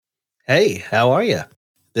Hey, how are you?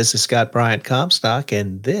 This is Scott Bryant Comstock,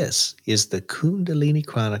 and this is the Kundalini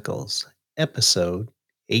Chronicles, episode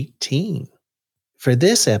 18. For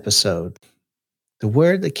this episode, the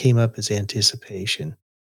word that came up is anticipation.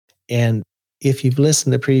 And if you've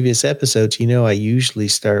listened to previous episodes, you know I usually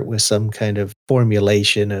start with some kind of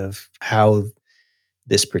formulation of how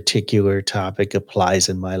this particular topic applies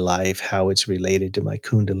in my life, how it's related to my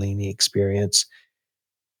Kundalini experience.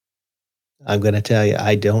 I'm going to tell you,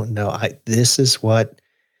 I don't know. This is what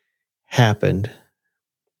happened.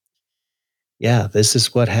 Yeah, this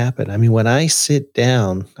is what happened. I mean, when I sit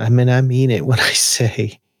down, I mean it when I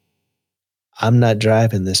say I'm not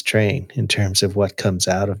driving this train in terms of what comes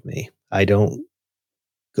out of me. I don't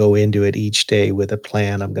go into it each day with a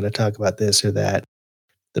plan. I'm going to talk about this or that.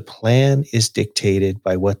 The plan is dictated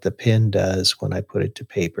by what the pen does when I put it to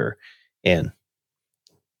paper. And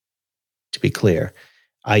to be clear,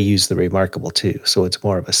 I use the Remarkable too. So it's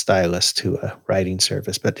more of a stylus to a writing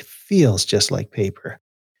service, but it feels just like paper.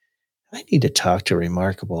 I need to talk to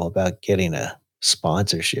Remarkable about getting a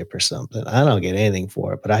sponsorship or something. I don't get anything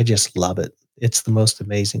for it, but I just love it. It's the most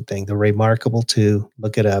amazing thing. The Remarkable 2,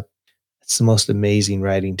 look it up. It's the most amazing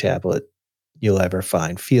writing tablet you'll ever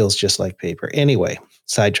find. Feels just like paper. Anyway,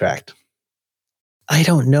 sidetracked. I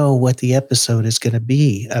don't know what the episode is going to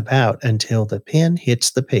be about until the pen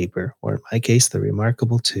hits the paper, or in my case, the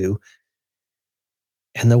Remarkable 2,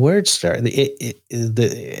 and the words start.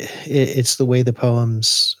 It's the way the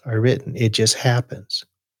poems are written. It just happens.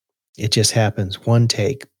 It just happens. One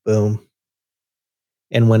take, boom.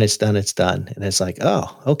 And when it's done, it's done. And it's like,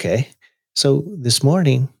 oh, okay. So this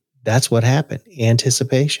morning, that's what happened.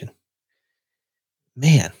 Anticipation.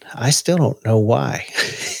 Man, I still don't know why.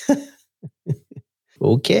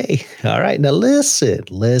 Okay. All right. Now listen.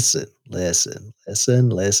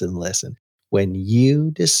 When you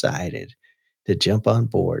decided to jump on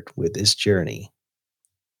board with this journey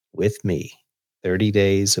with me, 30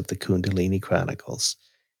 days of the Kundalini Chronicles.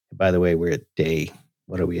 And by the way, we're at day,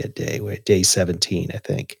 what are we at day? We're at day 17, I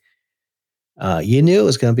think. You knew it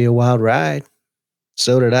was going to be a wild ride.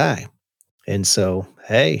 So did I. And so,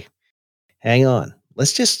 hey, hang on.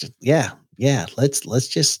 Let's just, let's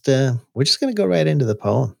just, we're just going to go right into the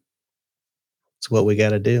poem. It's what we got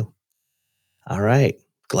to do. All right.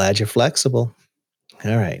 Glad you're flexible.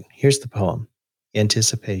 All right. Here's the poem.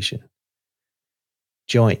 Anticipation.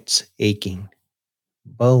 Joints aching,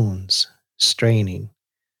 bones straining,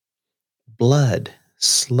 blood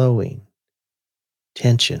slowing,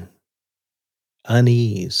 tension,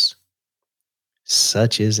 unease.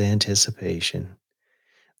 Such is anticipation.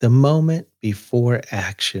 The moment before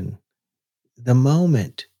action, the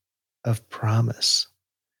moment of promise,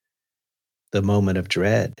 the moment of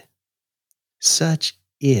dread. Such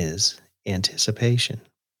is anticipation.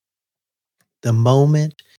 The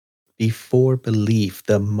moment before belief,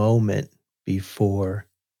 the moment before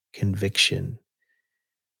conviction,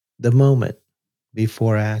 the moment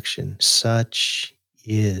before action. Such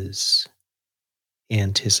is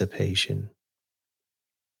anticipation.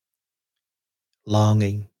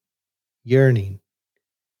 Longing, yearning,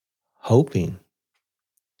 hoping.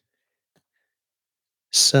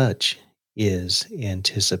 Such is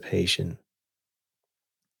anticipation.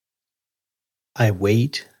 I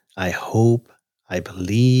wait, I hope, I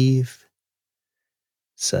believe.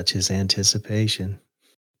 Such is anticipation.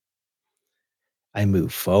 I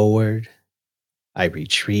move forward, I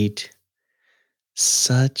retreat.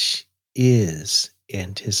 Such is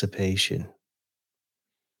anticipation.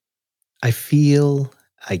 I feel,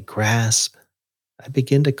 I grasp, I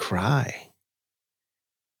begin to cry.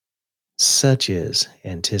 Such is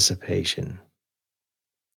anticipation.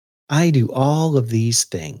 I do all of these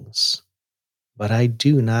things, but I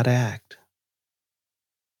do not act.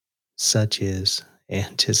 Such is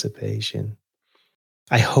anticipation.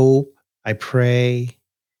 I hope, I pray.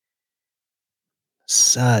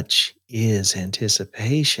 Such is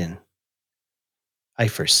anticipation. I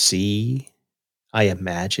foresee, I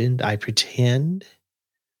imagined, I pretend.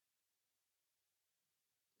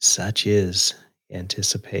 Such is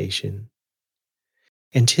anticipation.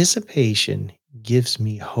 Anticipation gives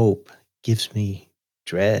me hope, gives me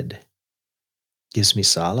dread, gives me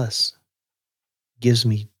solace, gives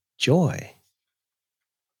me joy.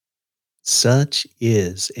 Such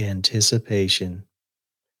is anticipation.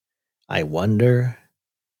 I wonder,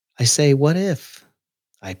 I say, what if?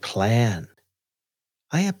 I plan,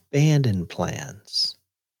 I abandon plans.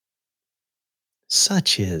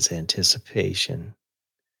 Such is anticipation.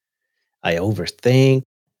 I overthink,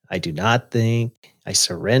 I do not think, I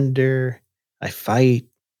surrender, I fight,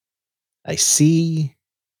 I see,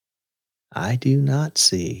 I do not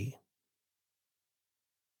see.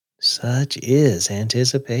 Such is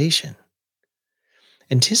anticipation.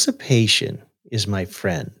 Anticipation is my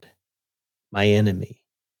friend, my enemy,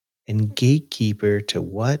 and gatekeeper to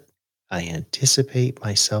what I anticipate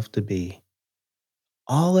myself to be,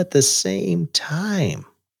 all at the same time.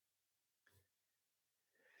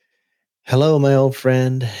 Hello, my old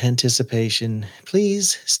friend, anticipation.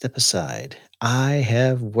 Please step aside. I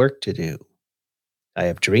have work to do. I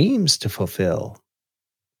have dreams to fulfill.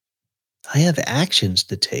 I have actions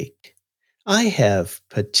to take. I have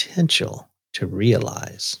potential to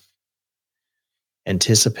realize.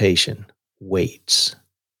 Anticipation waits,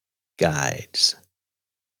 guides,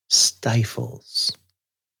 stifles,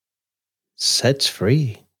 sets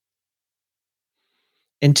free.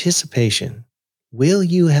 Anticipation. Will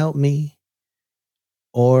you help me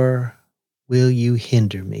or will you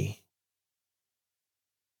hinder me?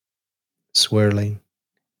 Swirling,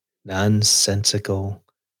 nonsensical,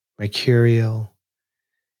 mercurial.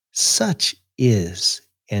 Such is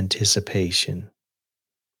anticipation.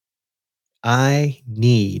 I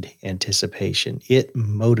need anticipation. It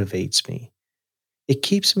motivates me. It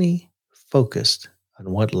keeps me focused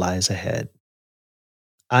on what lies ahead.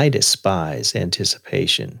 I despise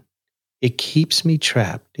anticipation. It keeps me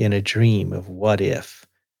trapped in a dream of what if,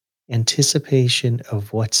 anticipation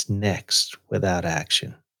of what's next without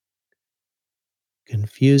action.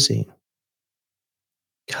 Confusing,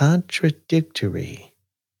 contradictory,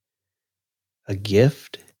 a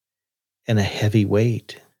gift and a heavy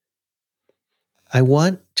weight. I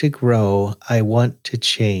want to grow. I want to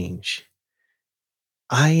change.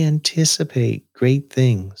 I anticipate great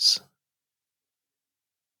things.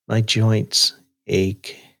 My joints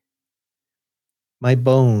ache. My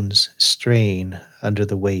bones strain under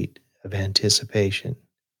the weight of anticipation.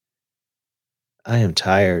 I am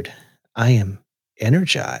tired. I am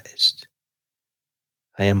energized.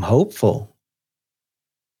 I am hopeful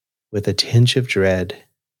with a tinge of dread.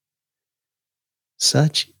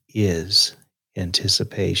 Such is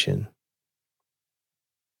anticipation.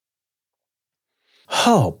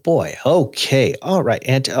 Oh boy. Okay. All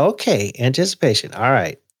right. Okay. Anticipation. All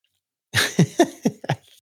right.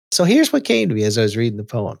 So here's what came to me as I was reading the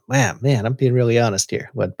poem. Man, I'm being really honest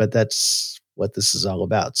here. But that's what this is all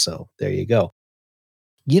about. So there you go.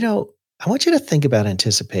 I want you to think about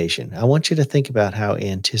anticipation. I want you to think about how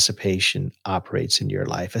anticipation operates in your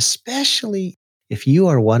life, especially if you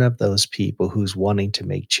are one of those people who's wanting to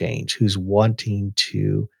make change, who's wanting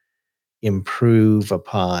to improve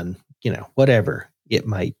upon, whatever it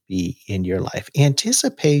might be in your life.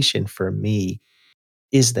 Anticipation for me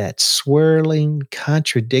is that swirling,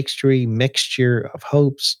 contradictory mixture of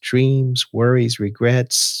hopes, dreams, worries,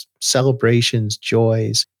 regrets, celebrations,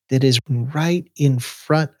 joys that is right in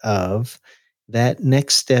front of that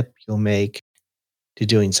next step you'll make to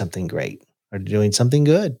doing something great or to doing something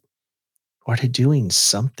good or to doing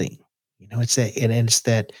something. It's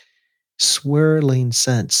that swirling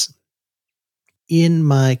sense. In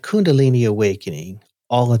my Kundalini awakening,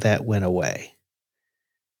 all of that went away.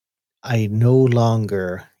 I no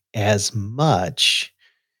longer as much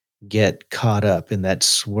get caught up in that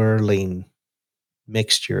swirling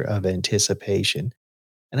mixture of anticipation.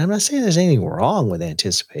 And I'm not saying there's anything wrong with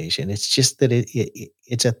anticipation. It's just that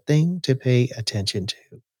it's a thing to pay attention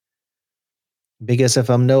to. Because if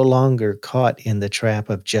I'm no longer caught in the trap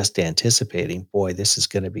of just anticipating, boy, this is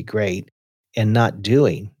going to be great, and not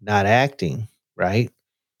doing, not acting, right?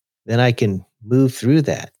 Then I can move through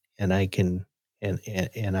that and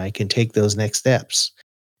and I can take those next steps.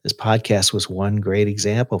 This podcast was one great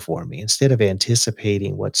example for me. Instead of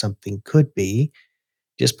anticipating what something could be,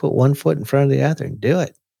 just put one foot in front of the other and do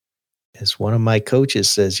it. As one of my coaches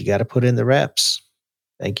says, you got to put in the reps.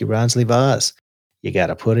 Thank you, Ronsley Voss. You got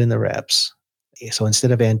to put in the reps. So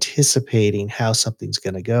instead of anticipating how something's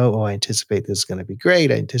going to go, I anticipate this is going to be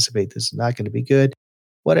great. I anticipate this is not going to be good.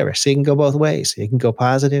 Whatever. So it can go both ways. It can go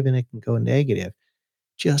positive and it can go negative.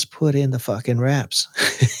 Just put in the fucking reps.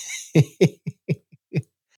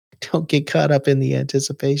 Don't get caught up in the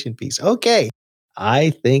anticipation piece. Okay. I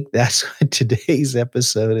think that's what today's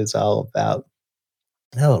episode is all about.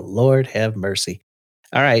 Oh, Lord have mercy.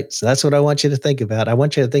 All right. So that's what I want you to think about. I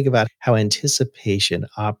want you to think about how anticipation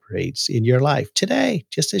operates in your life today,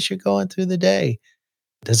 just as you're going through the day.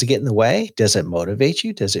 Does it get in the way? Does it motivate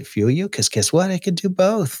you? Does it fuel you? Because guess what? It can do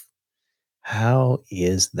both. How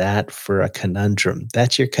is that for a conundrum?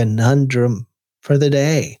 That's your conundrum for the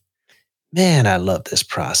day. Man, I love this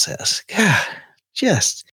process. God,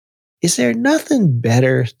 is there nothing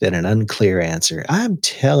better than an unclear answer? I'm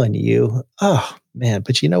telling you. Oh, man.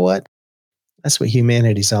 But you know what? That's what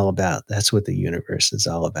humanity's all about. That's what the universe is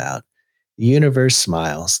all about. The universe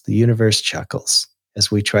smiles. The universe chuckles.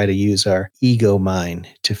 as we try to use our ego mind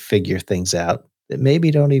to figure things out that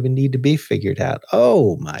maybe don't even need to be figured out.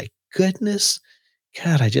 Oh my goodness.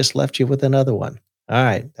 God, I just left you with another one. All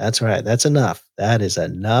right, that's right. That's enough. That is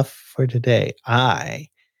enough for today. I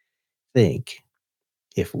think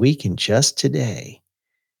if we can just today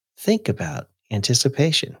think about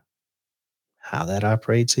anticipation, how that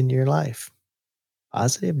operates in your life,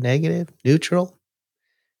 positive, negative, neutral,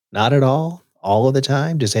 not at all of the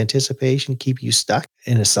time. Does anticipation keep you stuck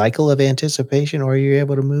in a cycle of anticipation, or are you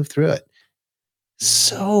able to move through it?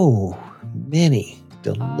 So many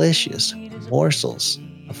delicious morsels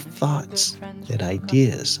of thoughts and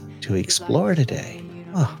ideas to explore today.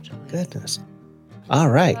 Oh, goodness. All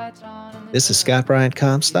right. This is Scott Bryant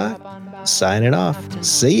Comstock signing off.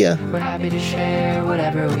 See ya. We're happy to share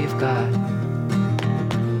whatever we've got.